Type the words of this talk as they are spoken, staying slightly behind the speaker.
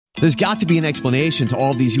There's got to be an explanation to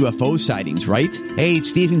all of these UFO sightings, right? Hey,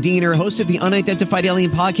 it's Stephen Diener, host of the Unidentified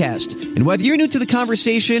Alien Podcast. And whether you're new to the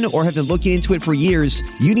conversation or have been looking into it for years,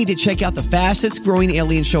 you need to check out the fastest growing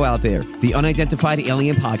alien show out there, the Unidentified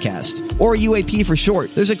Alien Podcast, or UAP for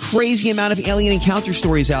short. There's a crazy amount of alien encounter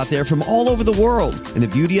stories out there from all over the world. And the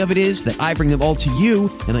beauty of it is that I bring them all to you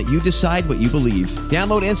and let you decide what you believe.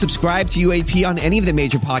 Download and subscribe to UAP on any of the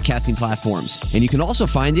major podcasting platforms. And you can also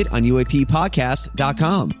find it on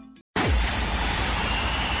UAPpodcast.com.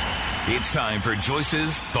 It's time for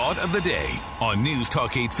Joyce's Thought of the Day on News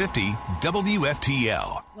Talk 850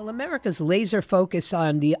 WFTL. Well, America's laser focus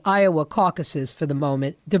on the Iowa caucuses for the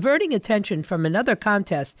moment, diverting attention from another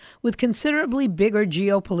contest with considerably bigger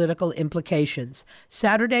geopolitical implications,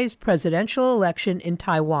 Saturday's presidential election in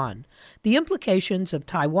Taiwan. The implications of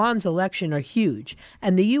Taiwan's election are huge,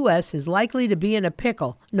 and the U.S. is likely to be in a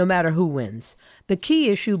pickle no matter who wins. The key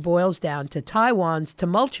issue boils down to Taiwan's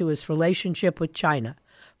tumultuous relationship with China.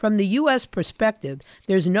 From the U.S. perspective,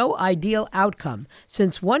 there's no ideal outcome,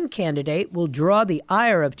 since one candidate will draw the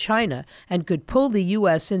ire of China and could pull the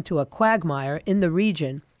U.S. into a quagmire in the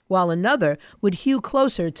region, while another would hew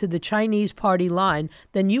closer to the Chinese party line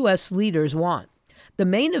than U.S. leaders want. The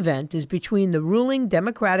main event is between the ruling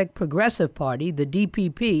Democratic Progressive Party, the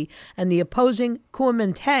DPP, and the opposing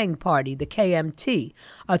Kuomintang Party, the KMT.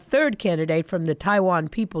 A third candidate from the Taiwan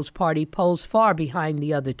People's Party polls far behind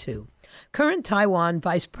the other two. Current Taiwan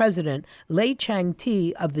Vice President Lai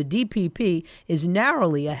Chang-te of the DPP is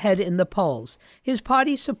narrowly ahead in the polls. His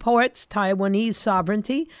party supports Taiwanese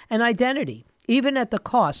sovereignty and identity, even at the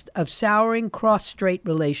cost of souring cross-strait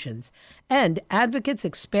relations, and advocates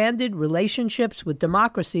expanded relationships with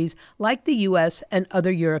democracies like the U.S. and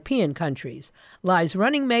other European countries. Lai's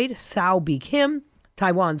running mate, Sao Bi-khim,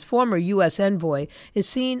 Taiwan's former U.S. envoy, is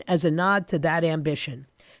seen as a nod to that ambition.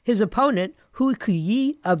 His opponent, Hu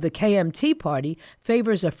Kuyi of the KMT party,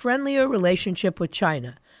 favors a friendlier relationship with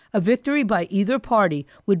China. A victory by either party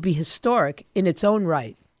would be historic in its own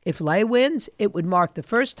right. If Lai wins, it would mark the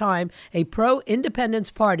first time a pro-independence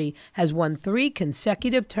party has won 3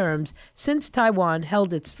 consecutive terms since Taiwan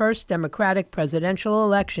held its first democratic presidential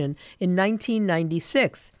election in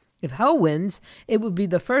 1996. If Ho wins, it would be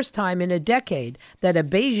the first time in a decade that a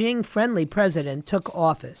Beijing-friendly president took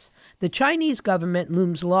office. The Chinese government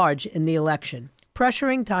looms large in the election,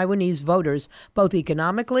 pressuring Taiwanese voters both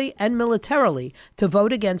economically and militarily to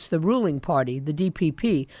vote against the ruling party, the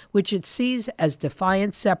DPP, which it sees as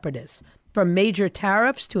defiant separatists. From major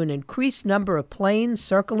tariffs to an increased number of planes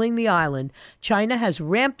circling the island, China has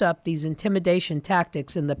ramped up these intimidation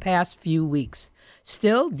tactics in the past few weeks.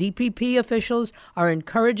 Still, DPP officials are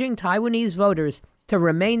encouraging Taiwanese voters to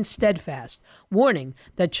remain steadfast, warning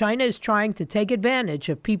that China is trying to take advantage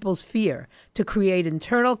of people's fear to create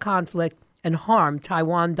internal conflict and harm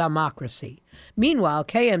Taiwan democracy. Meanwhile,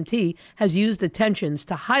 KMT has used the tensions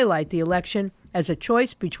to highlight the election as a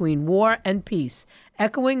choice between war and peace,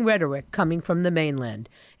 echoing rhetoric coming from the mainland.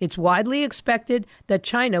 It's widely expected that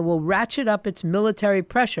China will ratchet up its military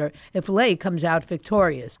pressure if Lai comes out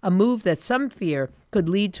victorious, a move that some fear could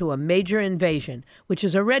lead to a major invasion, which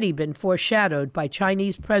has already been foreshadowed by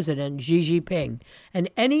Chinese President Xi Jinping. And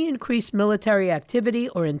any increased military activity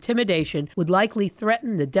or intimidation would likely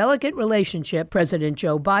threaten the delicate relationship President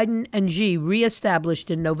Joe Biden and Xi reestablished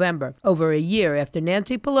in November, over a year after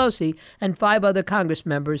Nancy Pelosi and 5 other Congress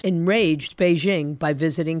members enraged Beijing by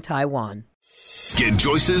visiting Taiwan. Get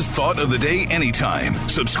Joyce's Thought of the Day anytime.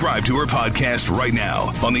 Subscribe to her podcast right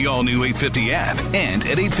now on the all-new 850 app and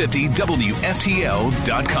at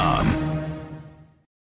 850WFTL.com.